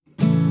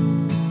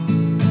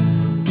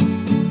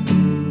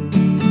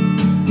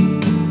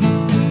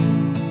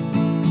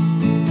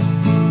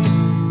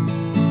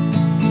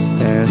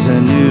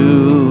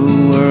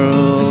new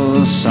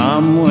world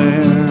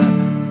somewhere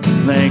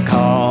they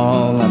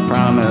call the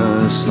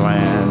promised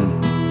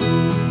land,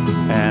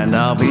 and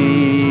I'll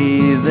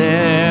be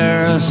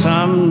there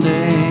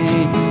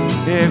someday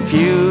if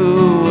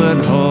you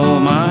would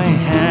hold my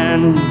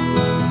hand.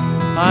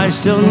 I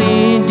still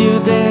need you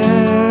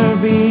there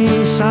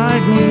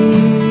beside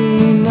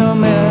me, no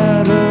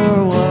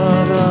matter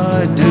what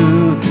I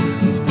do,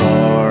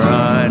 for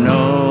I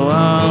know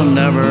I'll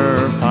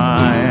never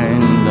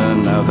find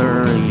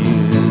another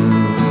you.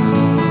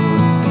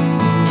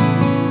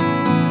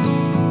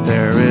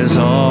 There is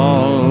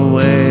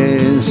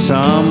always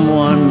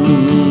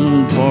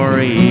someone for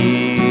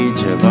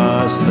each of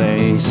us,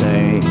 they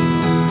say,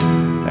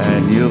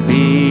 and you'll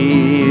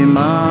be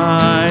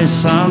my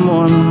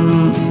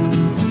someone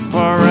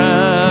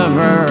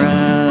forever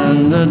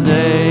and a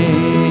day.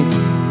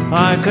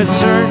 I could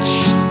search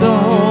the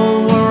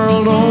whole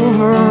world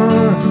over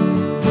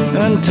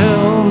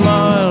until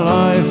my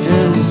life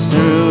is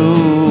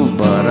through,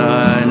 but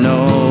I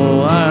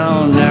know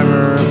I'll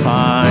never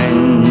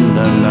find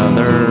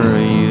another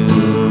you.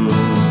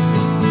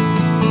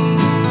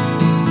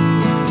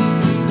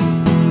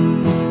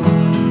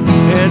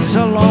 It's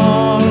a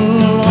long,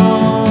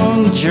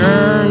 long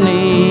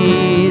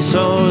journey,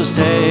 so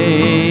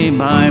stay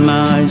by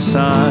my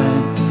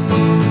side.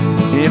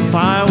 If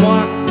I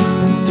walk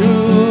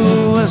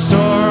through a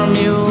storm,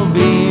 you'll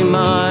be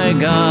my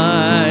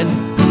guide,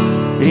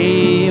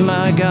 be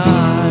my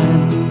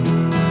guide.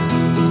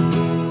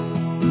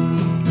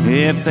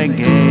 If they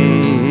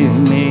gave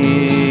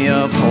me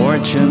a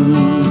fortune,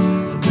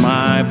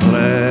 my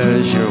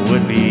pleasure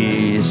would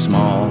be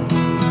small.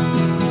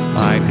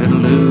 I could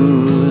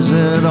lose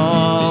it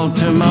all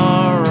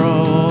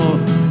tomorrow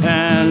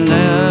and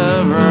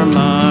never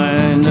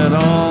mind at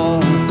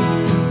all.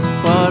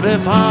 But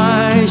if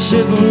I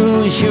should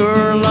lose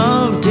your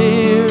love,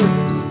 dear,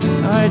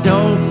 I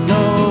don't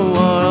know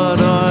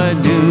what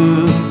I'd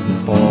do,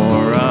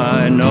 for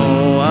I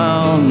know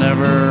I'll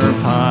never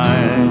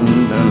find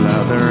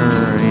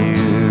another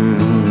you.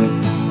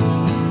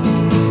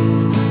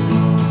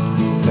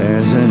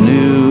 There's a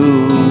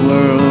new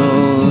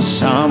world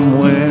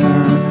somewhere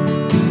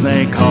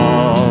they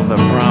call the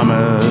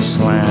promised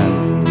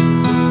land,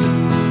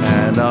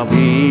 and I'll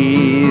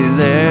be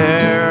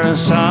there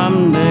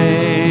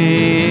someday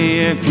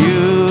if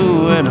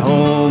you would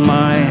hold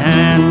my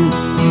hand.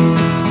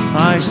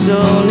 I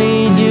still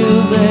need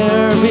you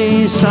there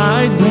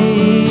beside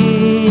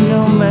me,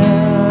 no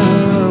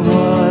matter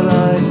what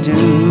I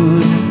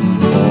do,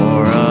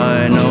 for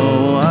I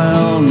know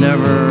I'll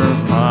never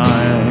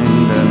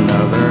find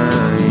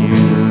another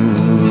you.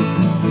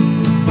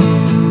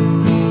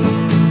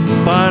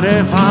 But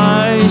if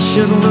I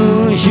should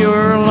lose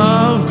your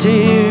love,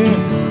 dear,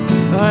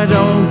 I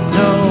don't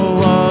know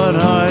what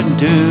I'd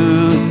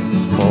do,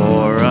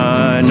 for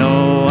I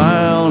know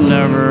I'll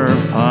never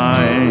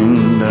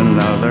find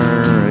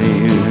another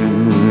you.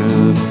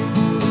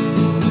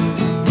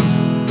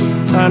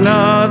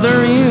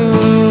 Another you.